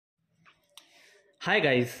Hi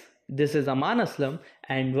guys, this is Aman Aslam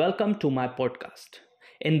and welcome to my podcast.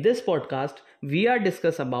 In this podcast, we are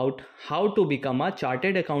discuss about how to become a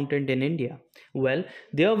chartered accountant in India. Well,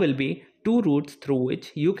 there will be two routes through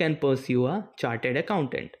which you can pursue a chartered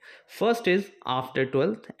accountant. First is after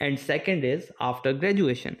 12th and second is after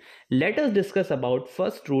graduation. Let us discuss about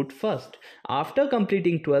first route first. After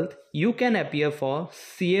completing 12th, you can appear for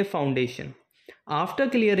CA Foundation. After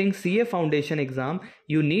clearing CA Foundation exam,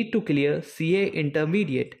 you need to clear CA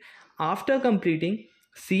Intermediate. After completing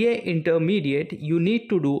CA Intermediate, you need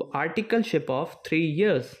to do articleship of 3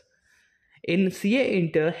 years. In CA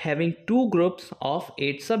Inter, having two groups of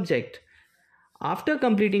 8 subjects. After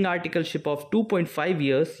completing articleship of 2.5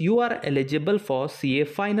 years, you are eligible for CA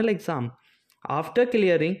final exam. After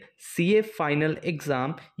clearing CA final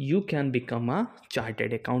exam, you can become a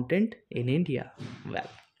chartered accountant in India. Well,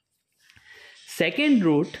 second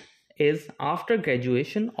route is after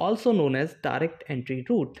graduation, also known as direct entry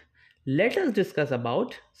route. Let us discuss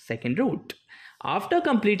about second route. After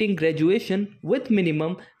completing graduation with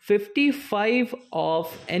minimum 55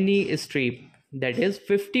 of any stream, that is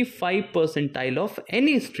 55 percentile of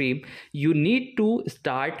any stream, you need to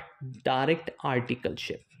start direct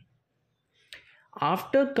articleship.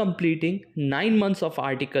 After completing 9 months of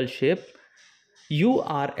articleship, you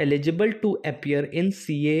are eligible to appear in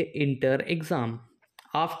CA Inter exam.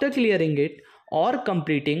 After clearing it or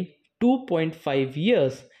completing 2.5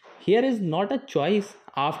 years, here is not a choice.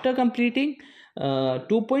 After completing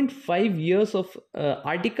 2.5 years of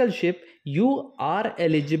articleship, you are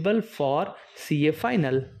eligible for CA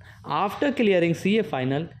final. After clearing CA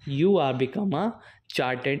final, you are become a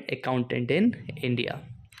chartered accountant in India.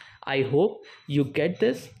 I hope you get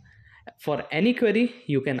this. For any query,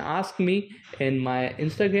 you can ask me in my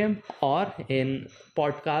Instagram or in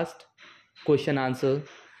podcast question answer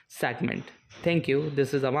segment. Thank you.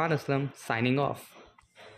 This is Aman Aslam signing off.